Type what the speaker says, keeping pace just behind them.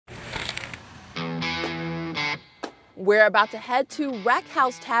We're about to head to Rack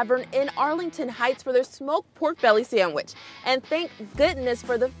House Tavern in Arlington Heights for their smoked pork belly sandwich. And thank goodness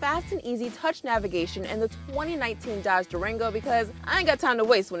for the fast and easy touch navigation in the 2019 Dodge Durango, because I ain't got time to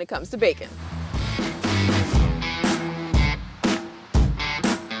waste when it comes to bacon.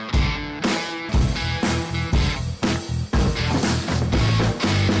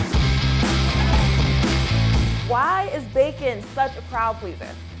 Why is bacon such a crowd pleaser?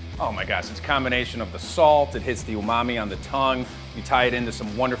 Oh my gosh, it's a combination of the salt, it hits the umami on the tongue, you tie it into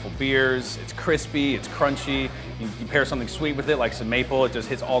some wonderful beers, it's crispy, it's crunchy, you pair something sweet with it like some maple, it just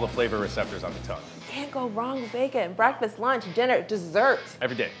hits all the flavor receptors on the tongue. Can't go wrong with bacon. Breakfast, lunch, dinner, dessert.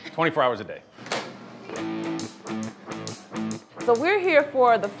 Every day, 24 hours a day. So we're here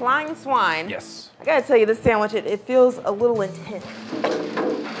for the Flying Swine. Yes. I gotta tell you, this sandwich, it feels a little intense.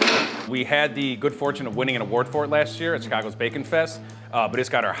 We had the good fortune of winning an award for it last year at Chicago's Bacon Fest, but it's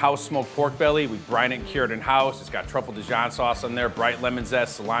got our house smoked pork belly. We brine it and cure it in-house. It's got truffle Dijon sauce on there, bright lemon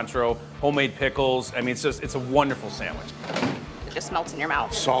zest, cilantro, homemade pickles. I mean, it's a wonderful sandwich. It just melts in your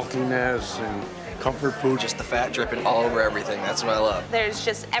mouth. Saltiness and comfort food. Just the fat dripping all over everything. That's what I love. There's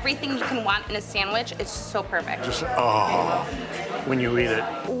just everything you can want in a sandwich. It's so perfect. Just, oh, when you eat it.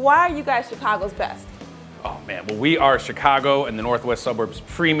 Why are you guys Chicago's best? Oh man, well we are Chicago and the Northwest suburbs'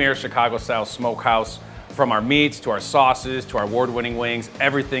 premier Chicago-style smokehouse. From our meats to our sauces to our award-winning wings,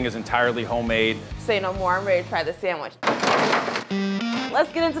 everything is entirely homemade. Say no more, I'm ready to try this sandwich.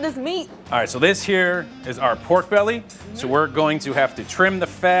 Let's get into this meat. All right, so this here is our pork belly. So we're going to have to trim the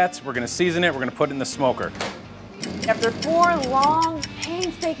fats, we're gonna season it, we're gonna put it in the smoker. After 4 long,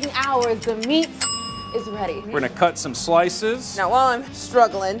 painstaking hours, the meat is ready. We're gonna cut some slices. Now, while I'm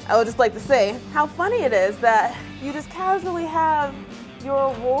struggling, I would just like to say how funny it is that you just casually have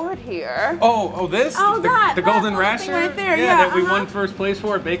your award here. Oh, this? Oh, the Golden Rasher? right there, yeah, that we won first place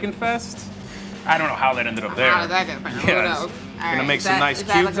for at Bacon Fest. I don't know how that ended up there. How did that get found? Yeah, Who knows? Gonna make some nice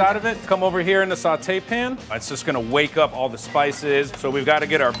cubes out of it. Come over here in the saute pan. It's just gonna wake up all the spices. So we've gotta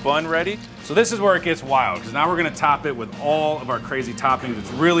get our bun ready. So this is where it gets wild, because now we're gonna top it with all of our crazy toppings,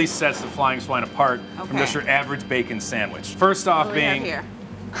 which really sets the Flying Swine apart from just your average bacon sandwich. First off being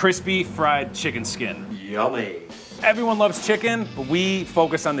crispy fried chicken skin. Yummy. Everyone loves chicken, but we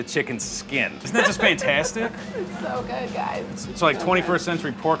focus on the chicken skin. Isn't that just fantastic? It's so good, guys. It's like 21st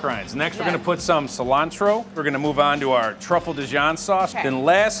century pork rinds. Next, we're gonna put some cilantro. We're gonna move on to our truffle Dijon sauce. Then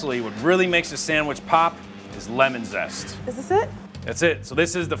lastly, what really makes the sandwich pop is lemon zest. Is this it? That's it. So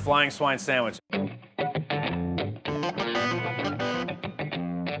this is the Flying Swine sandwich.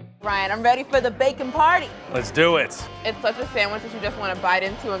 Ryan, I'm ready for the bacon party. Let's do it. It's such a sandwich that you just want to bite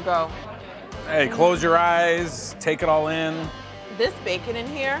into and go. Hey, close your eyes, take it all in. This bacon in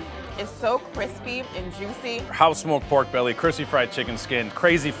here is so crispy and juicy. House smoked pork belly, crispy fried chicken skin,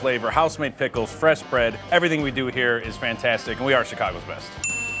 crazy flavor, house-made pickles, fresh bread. Everything we do here is fantastic, and we are Chicago's best.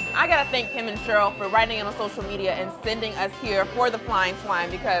 I gotta thank Kim and Cheryl for writing in on social media and sending us here for the Flying Swine,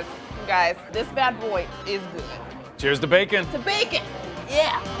 because, guys, this bad boy is good. Cheers to bacon. To bacon,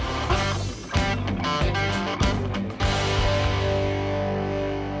 yeah.